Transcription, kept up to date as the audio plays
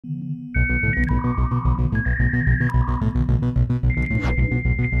What?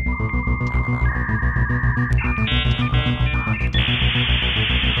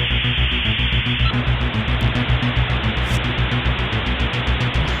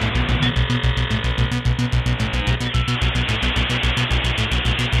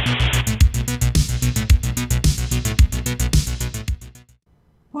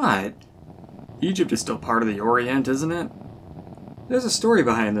 Egypt is still part of the Orient, isn't it? There's a story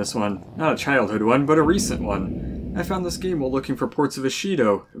behind this one. Not a childhood one, but a recent one. I found this game while looking for ports of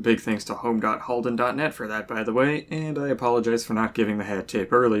Ishido. Big thanks to home.halden.net for that, by the way, and I apologize for not giving the hat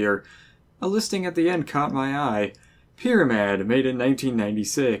tip earlier. A listing at the end caught my eye. Pyramad, made in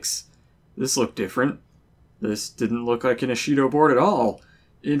 1996. This looked different. This didn't look like an Ishido board at all.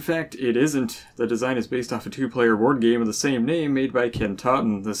 In fact, it isn't. The design is based off a two-player board game of the same name made by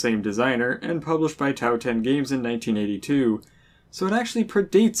Totten, the same designer, and published by Totten Games in 1982. So it actually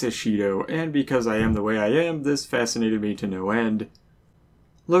predates Ishido, and because I am the way I am, this fascinated me to no end.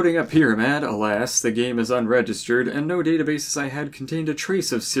 Loading up Pyramad, alas, the game is unregistered, and no databases I had contained a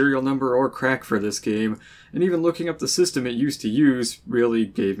trace of serial number or crack for this game, and even looking up the system it used to use really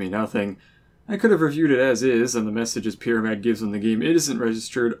gave me nothing. I could have reviewed it as is, and the messages Pyramad gives when the game isn't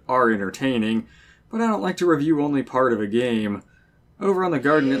registered are entertaining, but I don't like to review only part of a game. Over on the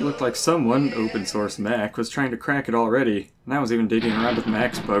garden, it looked like someone, open source Mac, was trying to crack it already, and I was even digging around with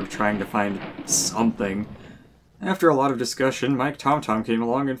MaxBug trying to find something. After a lot of discussion, Mike TomTom came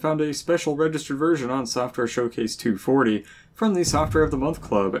along and found a special registered version on Software Showcase 240 from the Software of the Month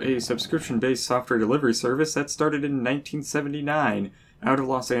Club, a subscription-based software delivery service that started in 1979 out of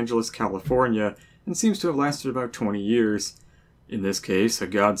Los Angeles, California, and seems to have lasted about 20 years. In this case, a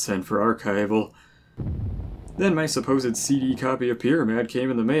godsend for archival. Then my supposed CD copy of Pyramad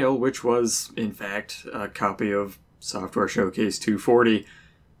came in the mail, which was, in fact, a copy of Software Showcase 240.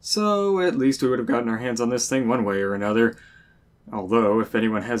 So, at least we would have gotten our hands on this thing one way or another. Although, if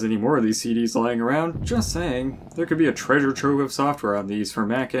anyone has any more of these CDs lying around, just saying, there could be a treasure trove of software on these for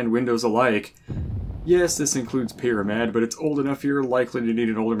Mac and Windows alike. Yes, this includes Pyramad, but it's old enough you're likely to need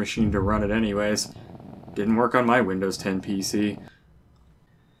an older machine to run it anyways. Didn't work on my Windows 10 PC.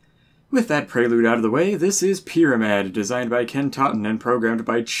 With that prelude out of the way, this is Pyramad, designed by Totten and programmed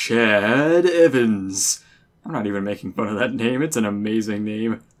by Chad Evans. I'm not even making fun of that name, it's an amazing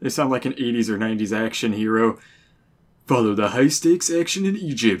name. They sound like an 80s or 90s action hero. Follow the high-stakes action in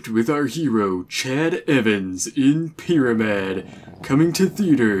Egypt with our hero, Chad Evans, in Pyramad, coming to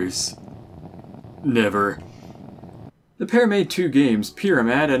theaters. Never. The pair made two games,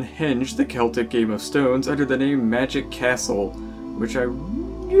 Pyramad and Henge, the Celtic Game of Stones, under the name MagiCastle, which I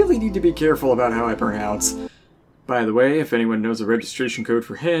really need to be careful about how I pronounce. By the way, if anyone knows a registration code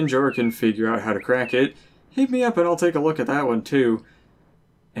for Henge or can figure out how to crack it, hit me up and I'll take a look at that one too.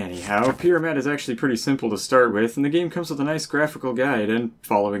 Anyhow, Pyramad is actually pretty simple to start with, and the game comes with a nice graphical guide, and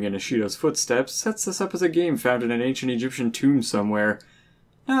following in Ishido's footsteps, sets this up as a game found in an ancient Egyptian tomb somewhere.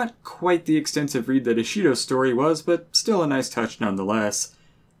 Not quite the extensive read that Ishido's story was, but still a nice touch nonetheless.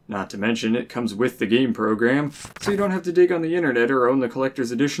 Not to mention, it comes with the game program, so you don't have to dig on the internet or own the collector's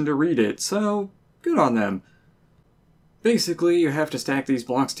edition to read it, so good on them. Basically, you have to stack these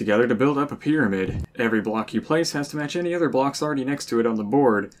blocks together to build up a pyramid. Every block you place has to match any other blocks already next to it on the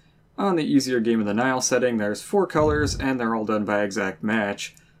board. On the easier Game of the Nile setting, there's 4 colors, and they're all done by exact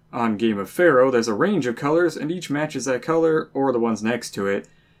match. On Game of Pharaoh, there's a range of colors, and each matches that color, or the ones next to it.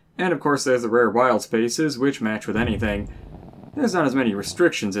 And of course there's the rare wild spaces, which match with anything. There's not as many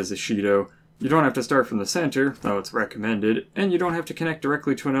restrictions as Ishido. You don't have to start from the center, though it's recommended, and you don't have to connect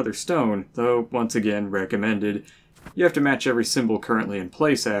directly to another stone, though once again recommended. You have to match every symbol currently in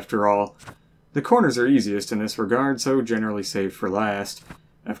place after all. The corners are easiest in this regard, so generally saved for last.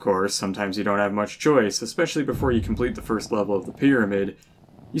 Of course, sometimes you don't have much choice, especially before you complete the first level of the pyramid.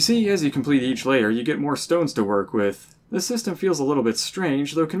 You see, as you complete each layer, you get more stones to work with. This system feels a little bit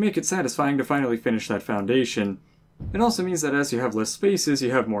strange, though can make it satisfying to finally finish that foundation. It also means that as you have less spaces,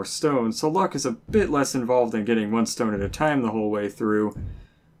 you have more stones, so luck is a bit less involved than getting one stone at a time the whole way through.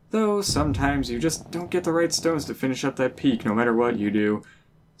 Though sometimes you just don't get the right stones to finish up that peak no matter what you do.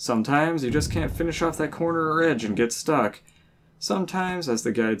 Sometimes you just can't finish off that corner or edge and get stuck. Sometimes, as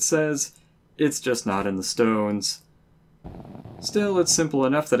the guide says, it's just not in the stones. Still, it's simple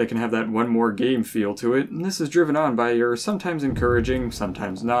enough that it can have that one more game feel to it, and this is driven on by your sometimes encouraging,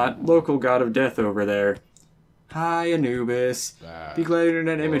 sometimes not, local god of death over there. Hi, Anubis. Be glad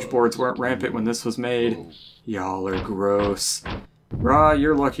internet image boards weren't rampant when this was made. Y'all are gross. Ra,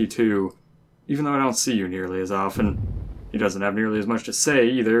 you're lucky too. Even though I don't see you nearly as often. He doesn't have nearly as much to say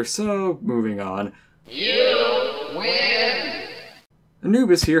either, so moving on. You win!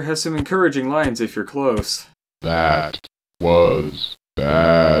 Anubis here has some encouraging lines if you're close. That was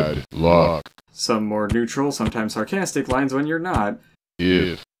bad luck. Some more neutral, sometimes sarcastic lines when you're not.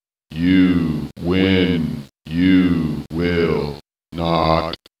 If you win, you will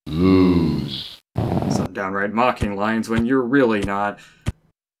not lose. Some downright mocking lines when you're really not.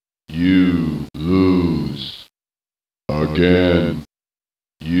 You lose. Again.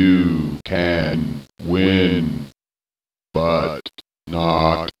 You can win, but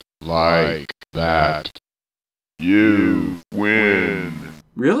not like that. You win.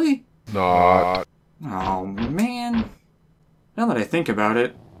 Really? Not. Oh, man. Now that I think about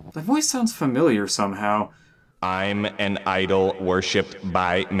it, the voice sounds familiar somehow. I'm an idol worshipped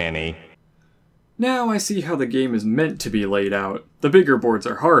by many. Now I see how the game is meant to be laid out. The bigger boards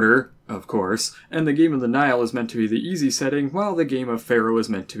are harder, of course, and the Game of the Nile is meant to be the easy setting, while the Game of Pharaoh is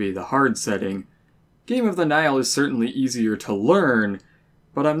meant to be the hard setting. Game of the Nile is certainly easier to learn,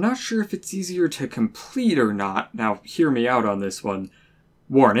 but I'm not sure if it's easier to complete or not. Now, hear me out on this one.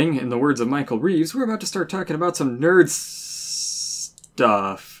 Warning, in the words of Michael Reeves, we're about to start talking about some nerd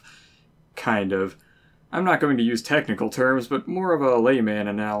stuff. Kind of. I'm not going to use technical terms, but more of a layman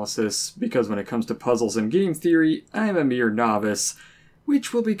analysis, because when it comes to puzzles and game theory, I'm a mere novice,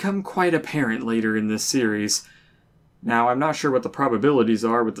 which will become quite apparent later in this series. Now, I'm not sure what the probabilities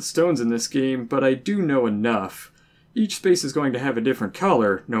are with the stones in this game, but I do know enough. Each space is going to have a different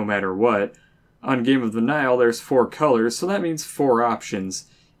color, no matter what. On Game of the Nile, there's 4 colors, so that means 4 options.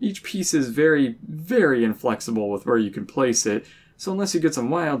 Each piece is very, very inflexible with where you can place it, so unless you get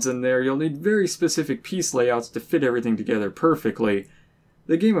some wilds in there, you'll need very specific piece layouts to fit everything together perfectly.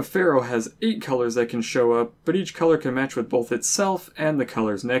 The Game of Pharaoh has 8 colors that can show up, but each color can match with both itself and the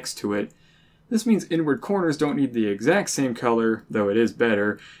colors next to it. This means inward corners don't need the exact same color, though it is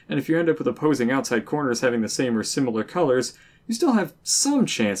better, and if you end up with opposing outside corners having the same or similar colors, you still have some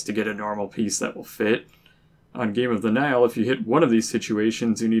chance to get a normal piece that will fit. On Game of the Nile, if you hit one of these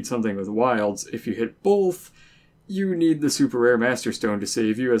situations, you need something with wilds. If you hit both, you need the super rare Master Stone to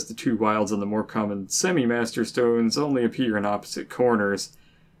save you, as the 2 wilds and the more common semi-Master Stones only appear in opposite corners.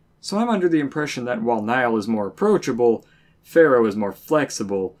 So I'm under the impression that while Nile is more approachable, Pharaoh is more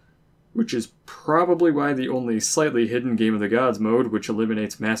flexible, which is probably why the only slightly hidden Game of the Gods mode, which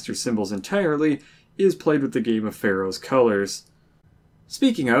eliminates master symbols entirely, is played with the Game of Pharaoh's colors.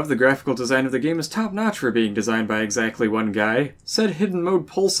 Speaking of, the graphical design of the game is top-notch for being designed by exactly one guy. Said hidden mode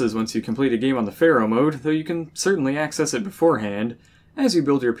pulses once you complete a game on the Pharaoh mode, though you can certainly access it beforehand. As you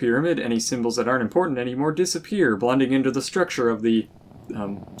build your pyramid, any symbols that aren't important anymore disappear, blending into the structure of the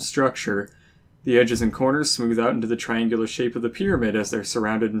structure. The edges and corners smooth out into the triangular shape of the pyramid as they're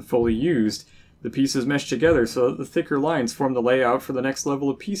surrounded and fully used. The pieces mesh together so that the thicker lines form the layout for the next level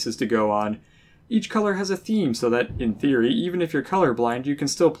of pieces to go on. Each color has a theme so that, in theory, even if you're colorblind, you can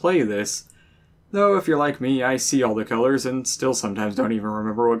still play this. Though, if you're like me, I see all the colors and still sometimes don't even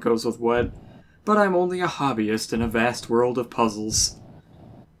remember what goes with what. But I'm only a hobbyist in a vast world of puzzles.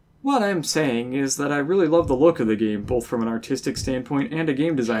 What I'm saying is that I really love the look of the game, both from an artistic standpoint and a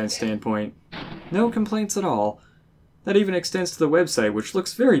game design standpoint. No complaints at all. That even extends to the website, which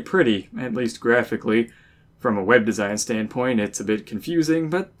looks very pretty, at least graphically. From a web design standpoint, it's a bit confusing,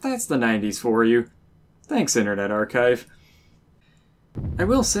 but that's the 90s for you. Thanks, Internet Archive. I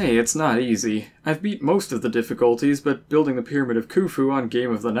will say it's not easy. I've beat most of the difficulties, but building the Pyramid of Khufu on Game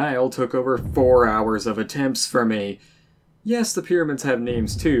of the Nile took over 4 hours of attempts for me. Yes, the pyramids have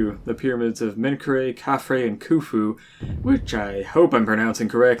names too, the pyramids of Menkaure, Khafre, and Khufu, which I hope I'm pronouncing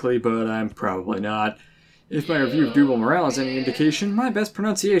correctly, but I'm probably not. If my review of Double Morale is any indication, my best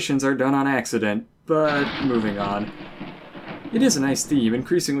pronunciations are done on accident, but moving on. It is a nice theme,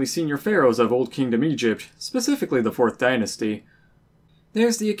 increasingly senior pharaohs of Old Kingdom Egypt, specifically the 4th Dynasty.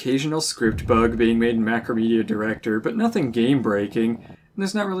 There's the occasional script bug being made in Macromedia Director, but nothing game-breaking, and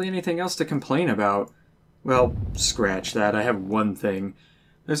there's not really anything else to complain about. Well, scratch that, I have one thing.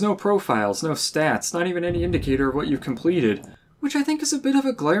 There's no profiles, no stats, not even any indicator of what you've completed, which I think is a bit of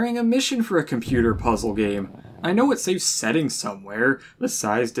a glaring omission for a computer puzzle game. I know it saves settings somewhere, the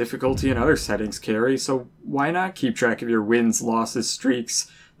size, difficulty, and other settings carry, so why not keep track of your wins, losses,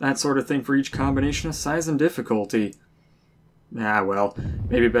 streaks, that sort of thing for each combination of size and difficulty? Ah, well,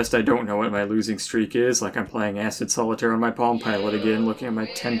 maybe best I don't know what my losing streak is, like I'm playing Acid Solitaire on my Palm Pilot again, looking at my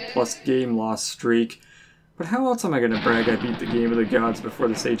 10-plus game loss streak. But how else am I going to brag I beat the Game of the Gods before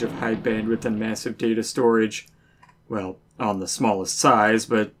this age of high bandwidth and massive data storage? Well, on the smallest size,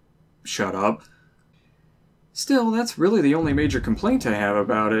 but shut up. Still, that's really the only major complaint I have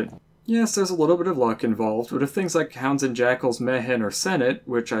about it. Yes, there's a little bit of luck involved, but if things like Hounds and Jackals, Mehen, or Senet,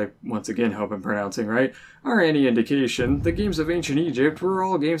 which I once again hope I'm pronouncing right, are any indication, the games of ancient Egypt were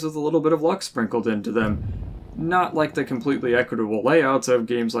all games with a little bit of luck sprinkled into them. Not like the completely equitable layouts of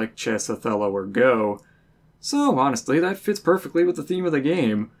games like Chess, Othello, or Go. So, honestly, that fits perfectly with the theme of the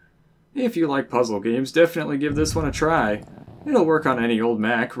game. If you like puzzle games, definitely give this one a try. It'll work on any old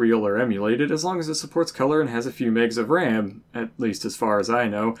Mac, real or emulated, as long as it supports color and has a few megs of RAM, at least as far as I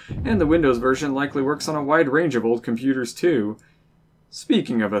know, and the Windows version likely works on a wide range of old computers too.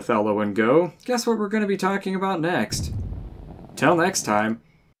 Speaking of Othello and Go, guess what we're going to be talking about next? Till next time.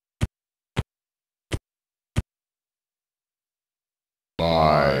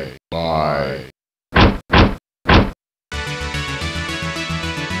 Bye.